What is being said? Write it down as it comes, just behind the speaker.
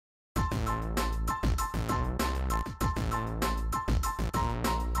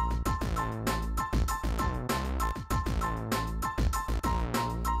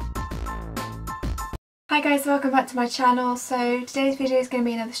Hi guys, welcome back to my channel. So today's video is going to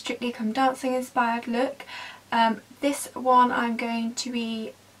be another Strictly Come Dancing inspired look. This one I'm going to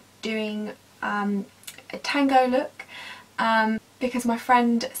be doing a tango look because my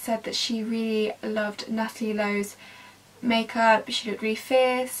friend said that she really loved Natalie Lowe's makeup. She looked really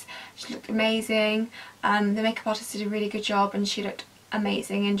fierce, she looked amazing, the makeup artist did a really good job and she looked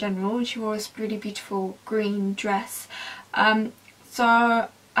amazing in general, and she wore this really beautiful green dress. So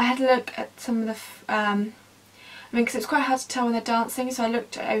I had a look at some of the, because it's quite hard to tell when they're dancing, so I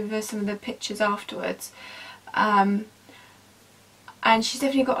looked over some of the pictures afterwards, and she's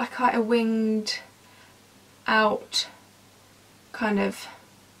definitely got like quite a winged out kind of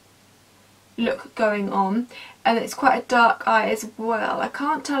look going on, and it's quite a dark eye as well. I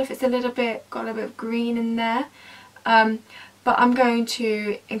can't tell if it's got a little bit of green in there, but I'm going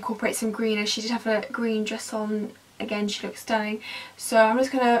to incorporate some green, and she did have a green dress on. Again, she looks stunning, so I'm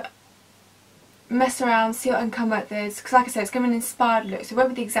just going to mess around, see what I can come up with this, because like I said, it's going to be an inspired look, so it won't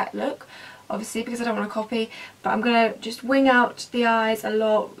be the exact look obviously because I don't want to copy, but I'm going to just wing out the eyes a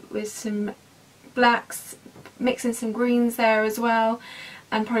lot with some blacks, mixing some greens there as well,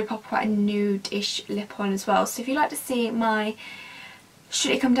 and probably pop quite a nude-ish lip on as well. So if you'd like to see my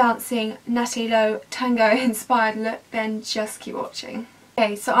Strictly Come Dancing Natalie Lowe Tango inspired look, then just keep watching.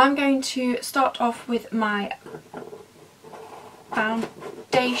 Okay, so I'm going to start off with my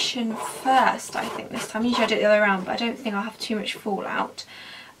foundation first, I think this time. Usually I do it the other way around, but I don't think I'll have too much fallout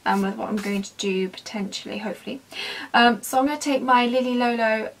with what I'm going to do, potentially, hopefully. So I'm going to take my Lily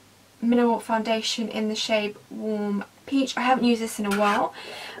Lolo Mineral Foundation in the shade Warm Peach. I haven't used this in a while,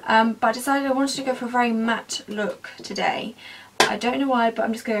 but I decided I wanted to go for a very matte look today. I don't know why, but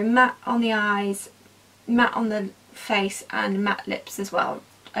I'm just going matte on the eyes, matte on the face, and matte lips as well.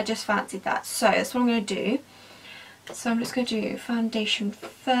 I just fancied that, so that's what I'm going to do. So I'm just going to do foundation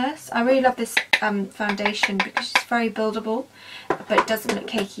first. I really love this foundation because it's very buildable, but it doesn't look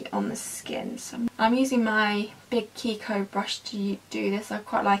cakey on the skin. So I'm using my big Kiko brush to do this. I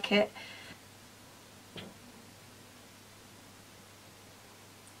quite like it.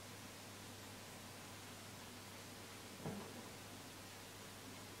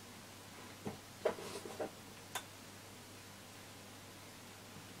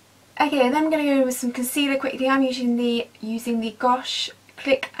 Okay, and then I'm going to go with some concealer quickly. I'm using the Gosh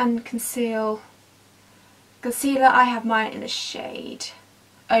Click and Conceal concealer. I have mine in the shade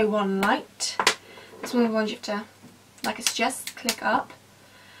 01 Light. It's one of the ones you have to, like I suggest, click up.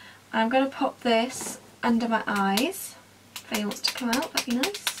 And I'm going to pop this under my eyes. If anyone wants to come out, that'd be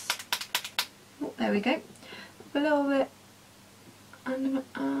nice. Oh, there we go. Pop a little bit under my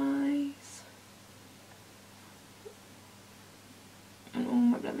eyes. And all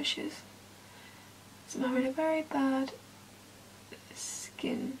my blemishes. So I'm having a very bad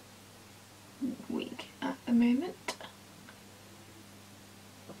skin week at the moment.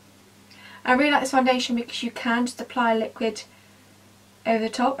 I really like this foundation because you can just apply liquid over the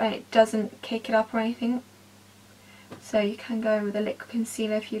top and it doesn't cake it up or anything. So you can go with a liquid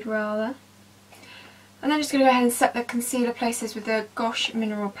concealer if you'd rather. And then I'm just going to go ahead and set the concealer places with the Gosh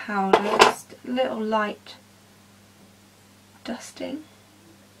Mineral Powder. Just a little light dusting.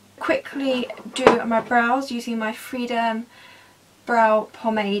 Quickly do my brows using my Freedom brow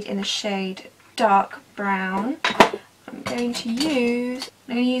pomade in the shade dark brown. I'm going to use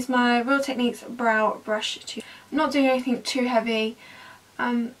my Real Techniques brow brush to. I'm not doing anything too heavy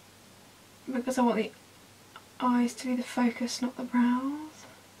because I want the eyes to be the focus, not the brows.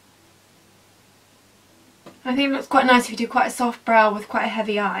 I think it looks quite nice if you do quite a soft brow with quite a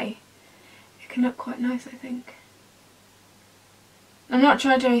heavy eye. It can look quite nice, I think. I'm not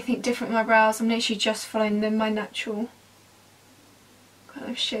trying to do anything different with my brows. I'm literally just following my natural kind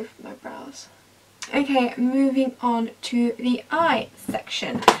of shape of my brows. Okay, moving on to the eye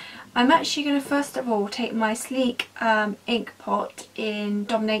section. I'm actually going to first of all take my Sleek ink pot in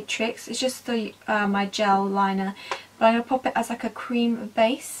Dominatrix. It's just the my gel liner, but I'm going to pop it as like a cream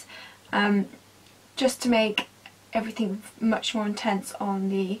base, just to make everything much more intense on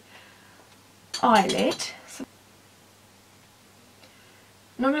the eyelid. So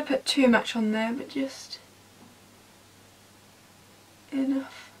I'm not going to put too much on there, but just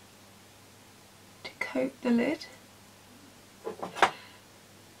enough to coat the lid.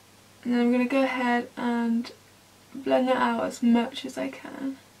 And then I'm going to go ahead and blend it out as much as I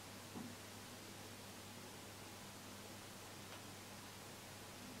can.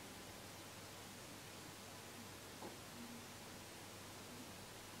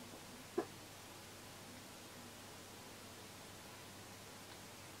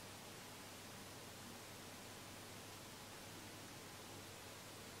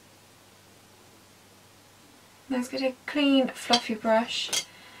 I'm just going to take a clean fluffy brush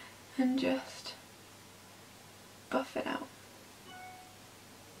and just buff it out.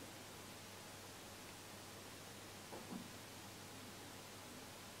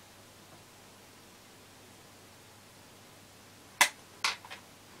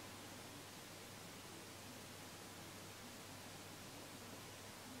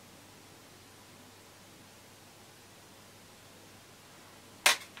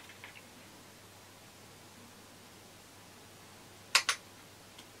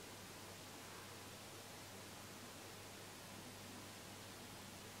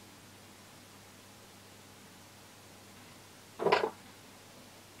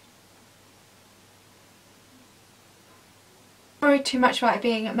 Don't worry too much about it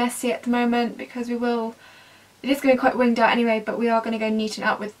being messy at the moment because it is going to be quite winged out anyway, but we are going to go neaten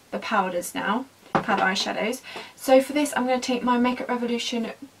up with the powders now, powder eyeshadows. So for this I'm going to take my Makeup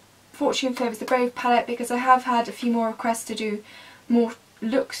Revolution Fortune Favours the Brave palette because I have had a few more requests to do more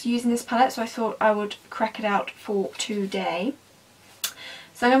looks using this palette, so I thought I would crack it out for today.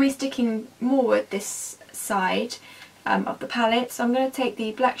 So I'm going to be sticking more with this side of the palette, so I'm going to take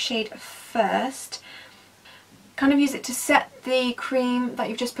the black shade first. Kind of use it to set the cream that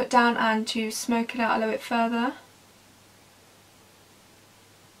you've just put down and to smoke it out a little bit further.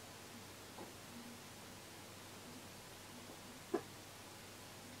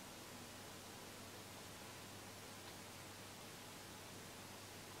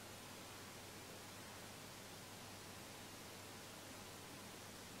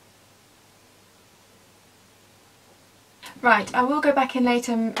 Right, I will go back in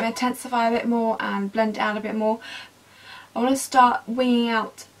later and intensify a bit more and blend it out a bit more. I want to start winging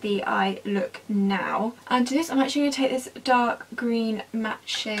out the eye look now. And to this I'm actually going to take this dark green matte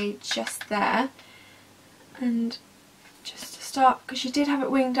shade just there. And just to start, because she did have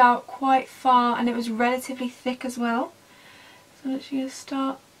it winged out quite far and it was relatively thick as well. So I'm actually going to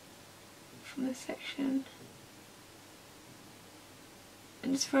start from this section.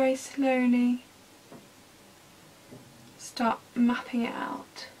 And just very slowly start mapping it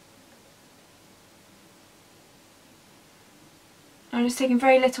out. I'm just taking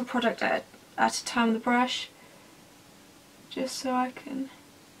very little product at a time with the brush, just so I can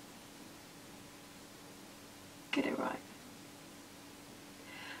get it right.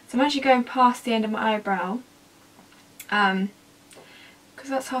 So I'm actually going past the end of my eyebrow, because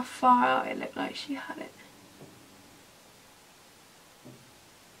that's how far out it looked like she had it.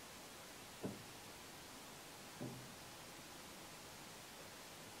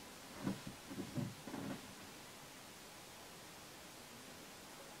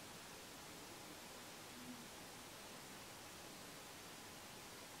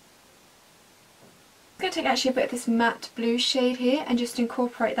 I'm going to take actually a bit of this matte blue shade here and just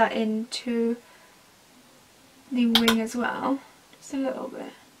incorporate that into the wing as well, just a little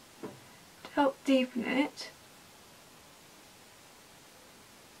bit, to help deepen it.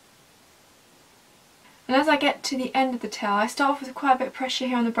 And as I get to the end of the tail, I start off with quite a bit of pressure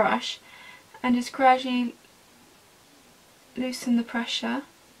here on the brush and just gradually loosen the pressure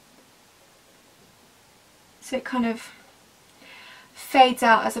so it kind of fades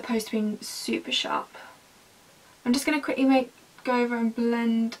out as opposed to being super sharp. I'm just going to quickly go over and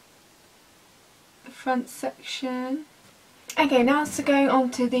blend the front section. Okay, now it's going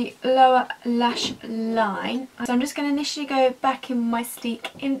on to the lower lash line. So I'm just going to initially go back in my sleek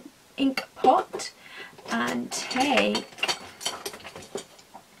ink pot and take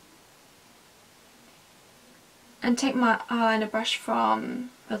my eyeliner brush from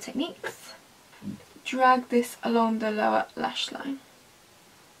Real Techniques. Drag this along the lower lash line.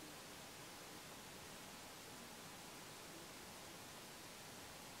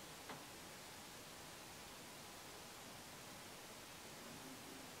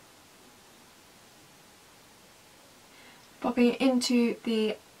 Popping it into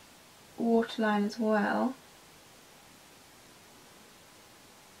the waterline as well.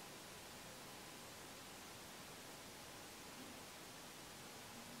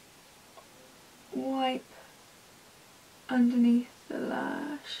 Wipe underneath the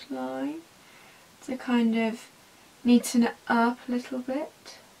lash line to kind of neaten it up a little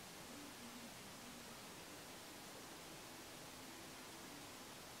bit.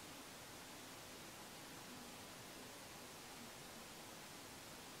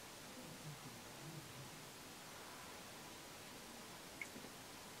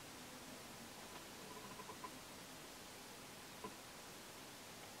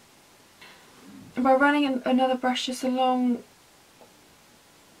 And by running another brush just along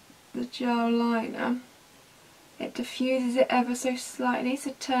the gel liner, it diffuses it ever so slightly,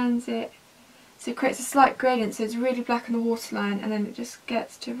 so turns it So it creates a slight gradient, so it's really black on the waterline, and then it just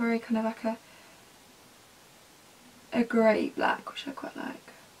gets to very kind of like a grey black, which I quite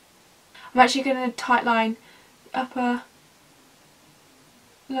like. I'm actually going to tightline the upper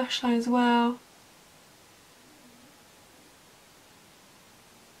lash line as well.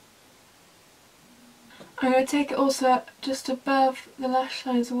 I'm going to take it also just above the lash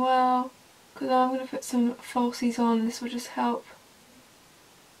line as well, because I'm going to put some falsies on. This will just help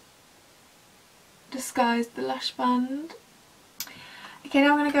disguise the lash band. Okay,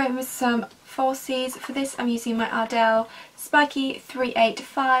 now I'm going to go in with some falsies. For this I'm using my Ardell Spiky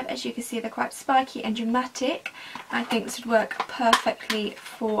 385. As you can see, they're quite spiky and dramatic. I think this would work perfectly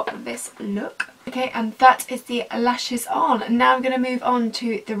for this look. Okay, and that is the lashes on. Now I'm going to move on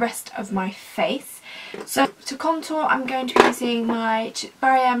to the rest of my face. So to contour, I'm going to be using my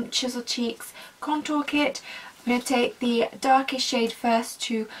Barry M Chisel Cheeks contour kit. I'm going to take the darkest shade first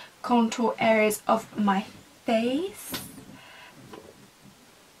to contour areas of my face.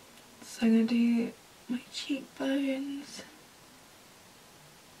 So I'm going to do my cheekbones.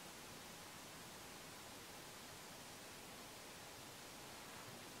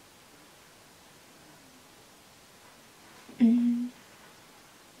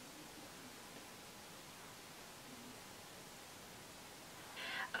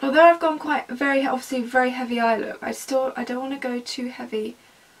 Although I've gone quite obviously very heavy eye look, I don't want to go too heavy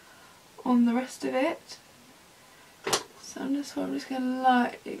on the rest of it. So I'm just going to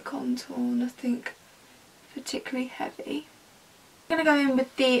lightly contour, nothing particularly heavy. I'm going to go in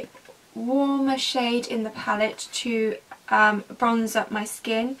with the warmer shade in the palette to bronze up my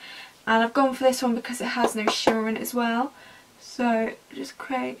skin, and I've gone for this one because it has no shimmer in it as well. So just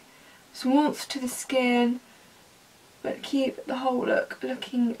create some warmth to the skin, but keep the whole look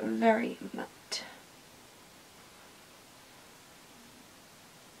looking very matte.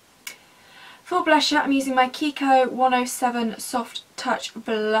 For blusher, I'm using my Kiko 107 Soft Touch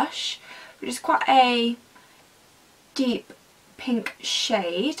Blush, which is quite a deep pink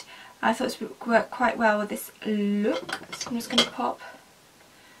shade. I thought this would work quite well with this look, so I'm just going to pop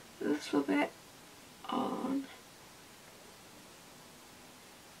a little bit on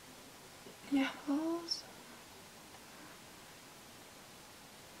the apples.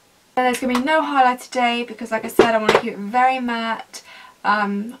 And there's going to be no highlight today because, like I said, I want to keep it very matte. I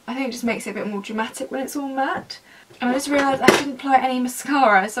think it just makes it a bit more dramatic when it's all matte. And I just realised I didn't apply any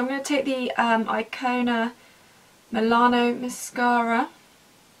mascara, so I'm going to take the Icona Milano mascara.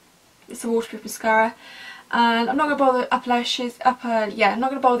 It's a waterproof mascara, and I'm not going to bother the upper lashes. I'm not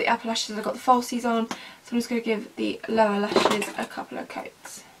going to bother the upper lashes. I've got the falsies on, so I'm just going to give the lower lashes a couple of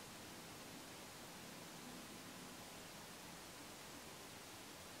coats.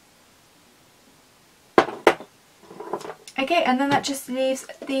 Okay, and then that just leaves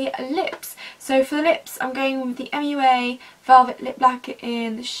the lips. So for the lips, I'm going with the MUA Velvet Lip Lacquer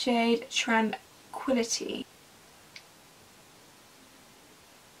in the shade Tranquility.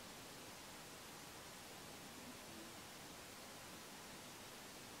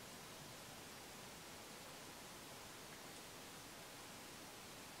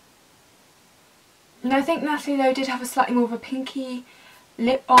 And I think Natalie Lowe did have a slightly more of a pinky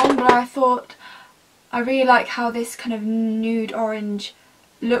lip on, but I thought I really like how this kind of nude orange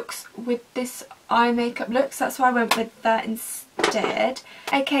looks with this eye makeup look, so that's why I went with that instead.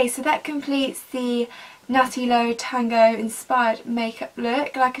 Okay, so that completes the Natalie Lowe Tango inspired makeup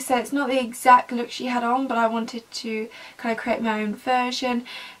look. Like I said, it's not the exact look she had on, but I wanted to kind of create my own version.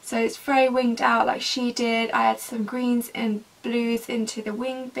 So it's very winged out like she did. I had some greens and blues into the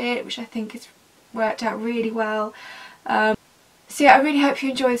wing bit, which I think has worked out really well. So yeah, I really hope you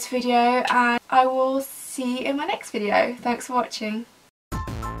enjoyed this video, and I will see you in my next video. Thanks for watching.